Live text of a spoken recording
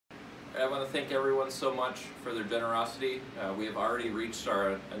I want to thank everyone so much for their generosity. We have already reached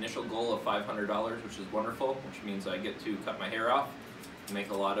our initial goal of $500, which is wonderful, which means I get to cut my hair off, make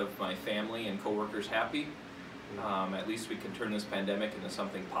a lot of my family and coworkers happy. At least we can turn this pandemic into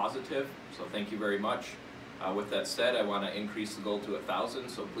something positive, so thank you very much. With that said, I want to increase the goal to 1,000,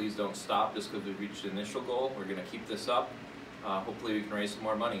 so please don't stop just because we've reached the initial goal. We're going to keep this up. Hopefully we can raise some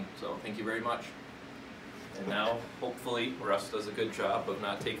more money, so thank you very much. And now, hopefully, Russ does a good job of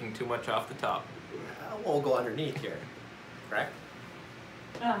not taking too much off the top. We'll go underneath here, correct?